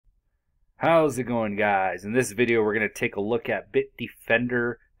How's it going, guys? In this video we're going to take a look at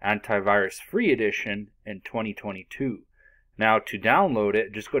Bitdefender Antivirus Free Edition in 2022. Now to download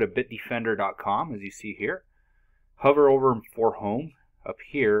it, just go to bitdefender.com as you see here. Hover over for home. Up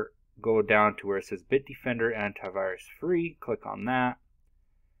here, go down to where it says Bitdefender Antivirus Free. Click on that.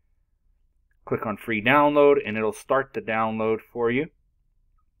 Click on free download and it'll start the download for you.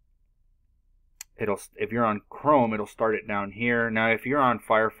 If you're on Chrome, it'll start it down here. Now if you're on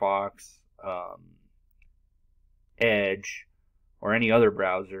Firefox, Edge, or any other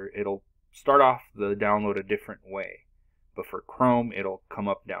browser, it'll start off the download a different way. But for Chrome, it'll come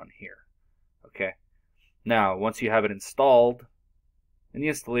up down here. Okay. Now, once you have it installed, and the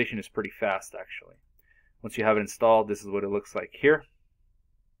installation is pretty fast actually. Once you have it installed, this is what it looks like here.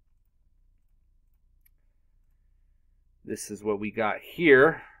 This is what we got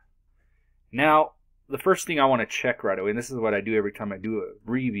here. Now, the first thing I want to check right away, and this is what I do every time I do a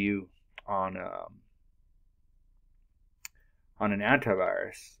review on an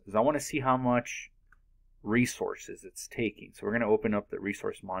antivirus, is I want to see how much resources it's taking. So we're going to open up the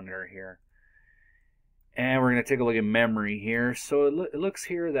resource monitor here, and we're going to take a look at memory here. So it looks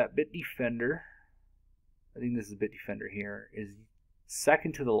here that Bitdefender, I think this is Bitdefender here, is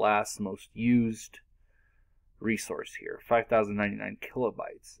second to the last most used resource here. 5,099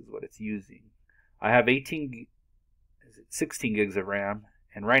 kilobytes is what it's using. I have 16 gigs of RAM,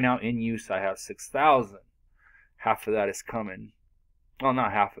 and right now in use I have 6,000. Half of that is coming, well,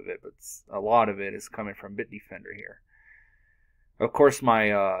 not half of it, but a lot of it is coming from Bitdefender here. Of course,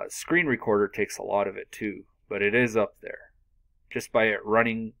 my screen recorder takes a lot of it too, but it is up there. Just by it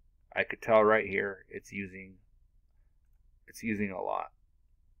running, I could tell right here it's using a lot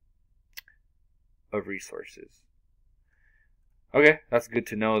of resources. Okay, that's good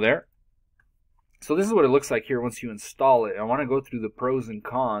to know there. So this is what it looks like here once you install it. I want to go through the pros and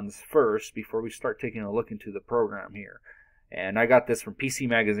cons first before we start taking a look into the program here. And I got this from PC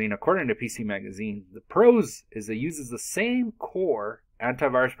Magazine. According to PC Magazine, the pros is it uses the same core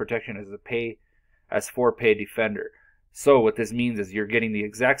antivirus protection as for Bitdefender. So what this means is you're getting the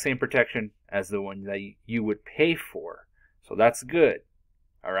exact same protection as the one that you would pay for. So that's good.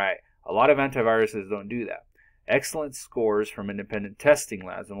 All right. A lot of antiviruses don't do that. Excellent scores from independent testing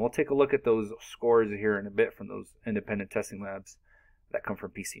labs, and we'll take a look at those scores here in a bit from those independent testing labs that come from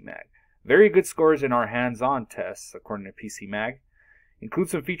PC Mag. Very good scores in our hands-on tests, according to PC Mag. Include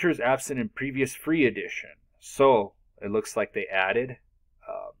some features absent in previous free edition. So it looks like they added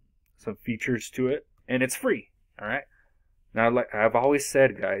some features to it, and it's free. All right. Now, like I've always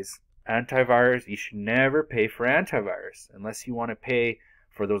said, guys, antivirus, you should never pay for antivirus unless you want to pay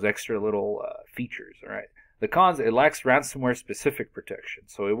for those extra little features. All right. The cons, it lacks ransomware specific protection.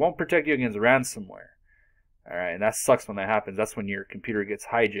 So it won't protect you against ransomware. Alright, and that sucks when that happens. That's when your computer gets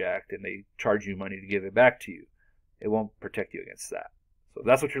hijacked and they charge you money to give it back to you. It won't protect you against that. So if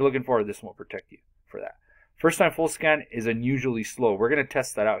that's what you're looking for, this won't protect you for that. First time full scan is unusually slow. We're going to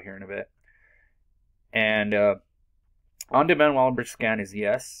test that out here in a bit. And on-demand malware scan is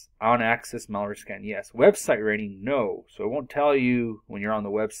yes. On-access malware scan, yes. Website rating, no. So it won't tell you when you're on the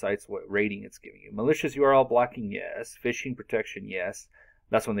websites what rating it's giving you. Malicious URL blocking, yes. Phishing protection, yes.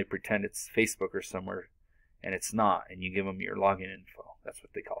 That's when they pretend it's Facebook or somewhere, and it's not, and you give them your login info. That's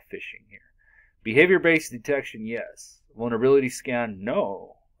what they call phishing here. Behavior-based detection, yes. Vulnerability scan,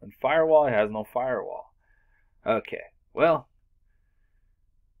 no. And firewall, it has no firewall. Okay, well,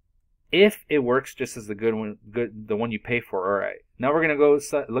 if it works just as the one you pay for, all right. Now we're going to go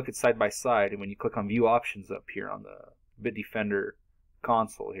look at side by side, and when you click on View Options up here on the Bitdefender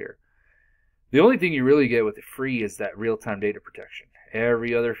console here, the only thing you really get with it free is that real-time data protection.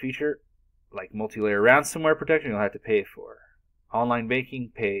 Every other feature, like multi-layer ransomware protection, you'll have to pay for. Online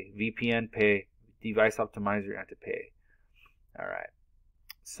banking, pay. VPN, pay. Device optimizer, you have to pay. All right.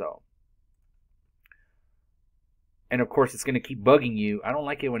 So. And of course, it's going to keep bugging you. I don't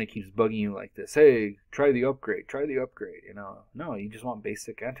like it when it keeps bugging you like this. Hey, try the upgrade. Try the upgrade. You know, no, you just want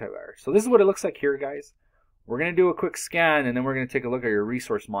basic antivirus. So this is what it looks like here, guys. We're going to do a quick scan, and then we're going to take a look at your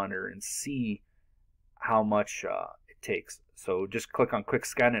resource monitor and see how much it takes. So just click on quick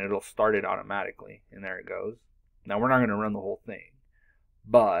scan, and it'll start it automatically. And there it goes. Now, we're not going to run the whole thing,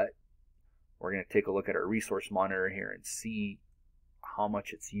 but we're going to take a look at our resource monitor here and see how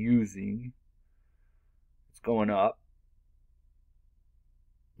much it's using. It's going up.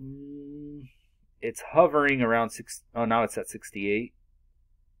 It's hovering around 6. Oh, now it's at 68.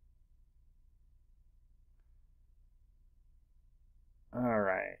 All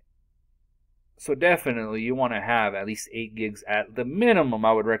right. So definitely you want to have at least 8 gigs at the minimum.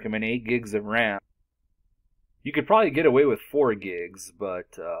 I would recommend 8 gigs of RAM. You could probably get away with 4 gigs,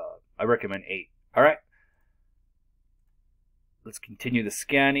 but I recommend 8. All right. Let's continue the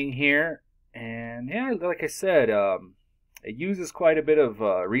scanning here. And yeah, like I said, it uses quite a bit of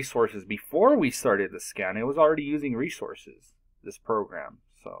resources. Before we started the scan, it was already using resources, this program.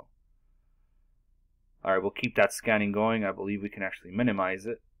 So, all right, we'll keep that scanning going. I believe we can actually minimize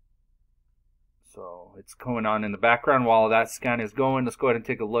it. So it's going on in the background while that scan is going. Let's go ahead and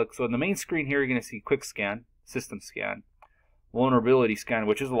take a look. So in the main screen here, you're going to see quick scan, system scan, vulnerability scan,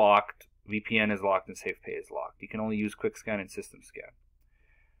 which is locked, VPN is locked, and SafePay is locked. You can only use quick scan and system scan.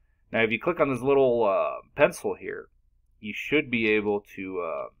 Now if you click on this little pencil here, you should be able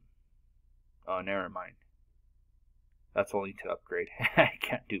to, oh, never mind. That's only to upgrade. I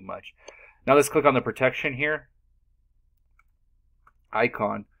can't do much. Now let's click on the protection here,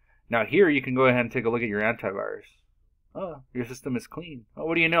 icon. Now here you can go ahead and take a look at your antivirus. Oh, your system is clean. Oh,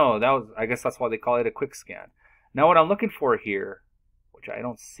 what do you know? I guess that's why they call it a quick scan. Now what I'm looking for here, which I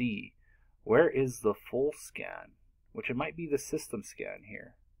don't see, where is the full scan? Which it might be the system scan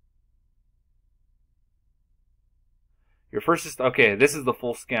here. Your first is, okay, this is the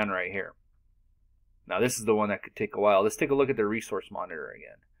full scan right here. Now this is the one that could take a while. Let's take a look at the resource monitor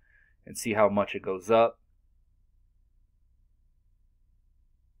again and see how much it goes up.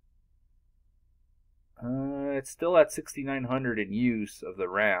 It's still at 6,900 in use of the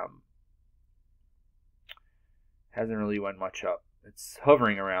RAM. Hasn't really went much up. It's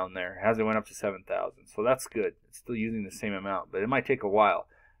hovering around there. It hasn't went up to 7,000. So that's good. It's still using the same amount, but it might take a while.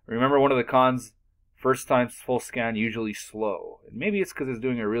 Remember, one of the cons, first time full scan usually slow. And maybe it's because it's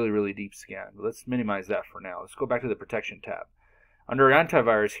doing a really, really deep scan. But let's minimize that for now. Let's go back to the protection tab. Under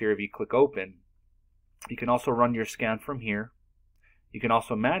antivirus here, if you click open, you can also run your scan from here. You can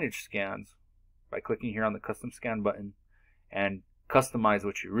also manage scans by clicking here on the custom scan button and customize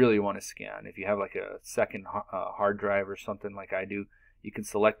what you really want to scan. If you have like a second hard drive or something like I do, you can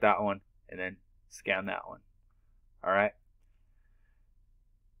select that one and then scan that one. Alright.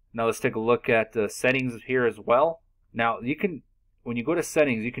 Now let's take a look at the settings here as well. Now you can, when you go to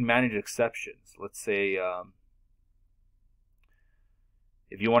settings, you can manage exceptions. Let's say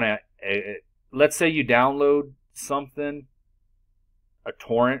if you want to, let's say you download something, a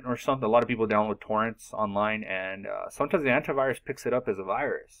torrent or something. A lot of people download torrents online, and sometimes the antivirus picks it up as a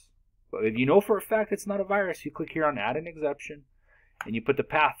virus. But if you know for a fact it's not a virus, you click here on add an exception and you put the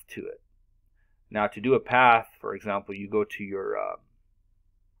path to it. Now to do a path, for example, you go to your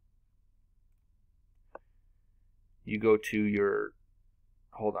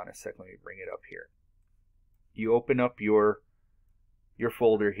hold on a second, let me bring it up here. You open up your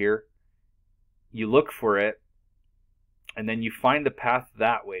folder here, you look for it, and then you find the path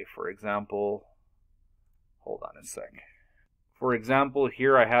that way. For example, hold on a sec. For example,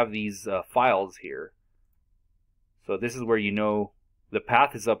 here I have these files here. So this is where you know the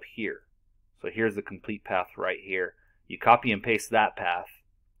path is up here. So here's the complete path right here. You copy and paste that path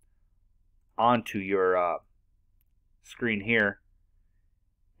onto your screen here,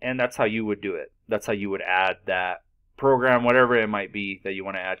 and that's how you would do it. That's how you would add that program, whatever it might be that you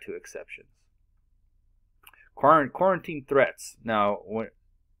want to add to exceptions. Quarantine threats. Now,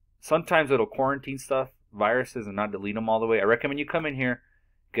 sometimes it'll quarantine stuff, viruses, and not delete them all the way. I recommend you come in here,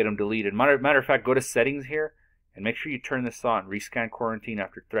 get them deleted. Matter of fact, go to settings here and make sure you turn this on. Rescan quarantine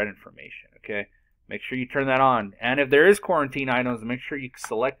after threat information. Okay, make sure you turn that on. And if there is quarantine items, make sure you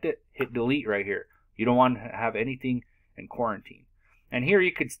select it, hit delete right here. You don't want to have anything in quarantine. And here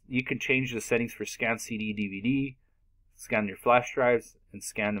you can change the settings for scan CD, DVD, scan your flash drives, and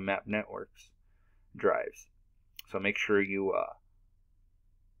scan the map networks drives. So make sure you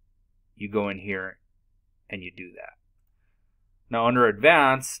go in here and you do that. Now under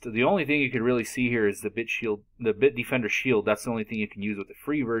advanced, the only thing you could really see here is the Bitdefender Shield. That's the only thing you can use with the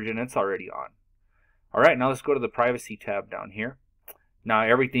free version. It's already on. Alright, now let's go to the privacy tab down here. Now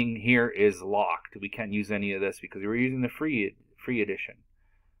everything here is locked. We can't use any of this because we're using the free edition.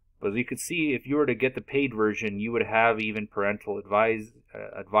 But as you can see, if you were to get the paid version, you would have even parental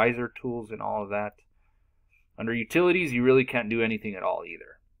advisor tools and all of that. Under utilities, you really can't do anything at all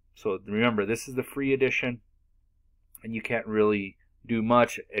either. So remember, this is the free edition, and you can't really do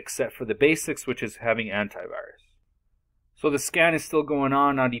much except for the basics, which is having antivirus. So the scan is still going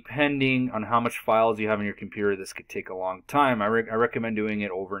on. Now, depending on how much files you have on your computer, this could take a long time. I recommend doing it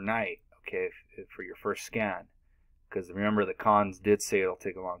overnight, okay, for your first scan. Because remember, the cons did say it'll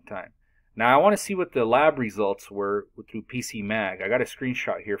take a long time. Now, I want to see what the lab results were through PCMag. I got a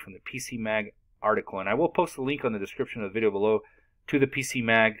screenshot here from the PCMag article, and I will post a link on the description of the video below to the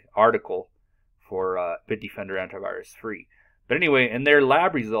PCMag article for Bitdefender Antivirus Free. But anyway, in their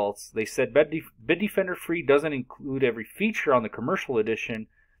lab results, they said Bitdefender Free doesn't include every feature on the commercial edition,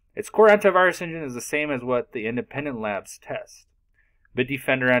 Its core antivirus engine is the same as what the independent labs test.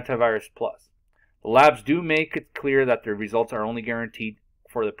 Bitdefender Antivirus Plus. The labs do make it clear that their results are only guaranteed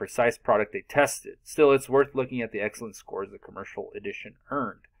for the precise product they tested. Still, it's worth looking at the excellent scores the commercial edition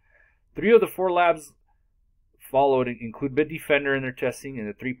earned. 3 of the 4 labs followed include Bitdefender in their testing in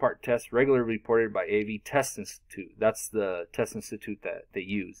the 3-part test regularly reported by AV Test Institute. That's the test institute that they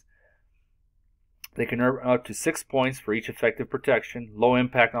use. They can earn up to 6 points for each effective protection, low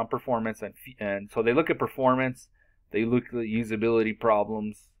impact on performance, and so they look at performance, they look at usability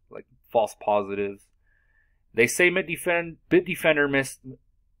problems like false positives. They say Bitdefender missed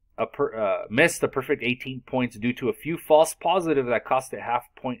a perfect 18 points due to a few false positives that cost it half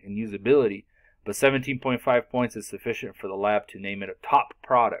a point in usability, but 17.5 points is sufficient for the lab to name it a top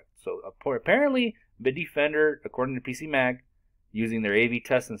product. So apparently Bitdefender, according to PC Mag, using their AV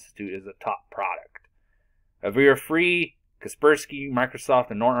Test Institute, is a top product. Avira Free, Kaspersky, Microsoft,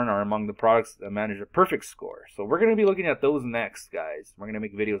 and Norton are among the products that manage a perfect score. So we're going to be looking at those next, guys. We're going to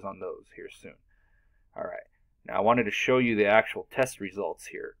make videos on those here soon. Alright, now I wanted to show you the actual test results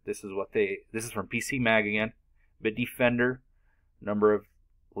here. This is from PC Mag again. Bitdefender, number of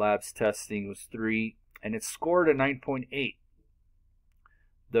labs testing was 3, and it scored a 9.8.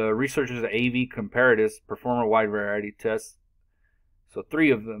 The researchers at AV Comparatives perform a wide variety test. So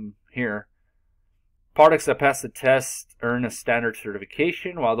 3 of them here. Products that pass the test earn a standard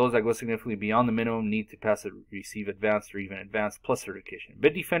certification, while those that go significantly beyond the minimum need to pass it receive advanced or even advanced plus certification.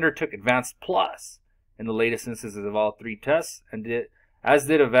 Bitdefender took advanced plus in the latest instances of all 3 tests, and as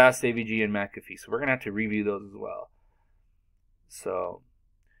did Avast, AVG, and McAfee. So we're going to have to review those as well. So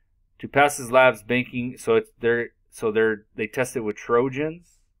to pass this lab's banking, they tested with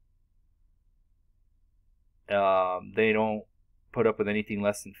Trojans. They don't put up with anything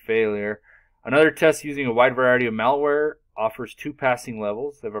less than failure. Another test using a wide variety of malware offers 2 passing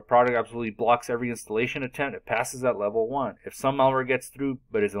levels. If a product absolutely blocks every installation attempt, it passes at level 1. If some malware gets through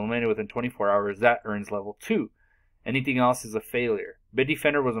but is eliminated within 24 hours, that earns level 2. Anything else is a failure.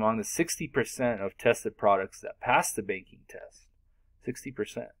 Bitdefender was among the 60% of tested products that passed the banking test.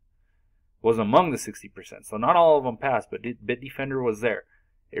 60%. Was among the 60%. So not all of them passed, but Bitdefender was there.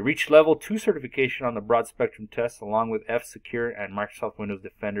 It reached level 2 certification on the broad spectrum test along with F-Secure and Microsoft Windows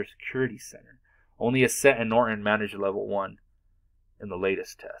Defender Security Center. Only Asset and Norton managed level 1 in the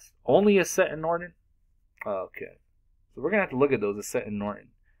latest test. Only Asset and Norton? Okay. So we're going to have to look at those, Asset and Norton.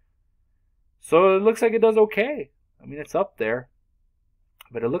 So it looks like it does okay. I mean, it's up there.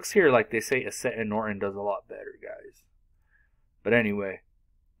 But it looks here like they say Asset and Norton does a lot better, guys. But anyway,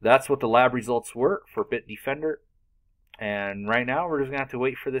 that's what the lab results were for Bitdefender. And right now, we're just going to have to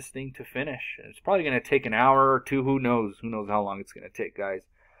wait for this thing to finish. It's probably going to take an hour or 2. Who knows? Who knows how long it's going to take, guys.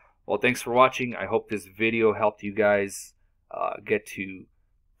 Well, thanks for watching. I hope this video helped you guys get to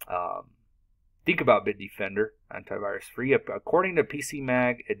think about Bitdefender Antivirus Free. According to PC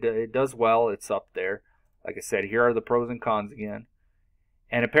Mag, it does well. It's up there. Like I said, here are the pros and cons again.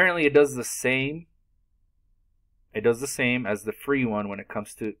 And apparently it does the same. It does the same as the free one when it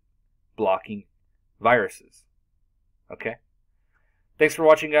comes to blocking viruses. Okay. Thanks for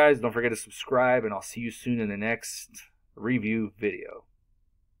watching, guys. Don't forget to subscribe, and I'll see you soon in the next review video.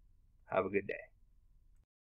 Have a good day.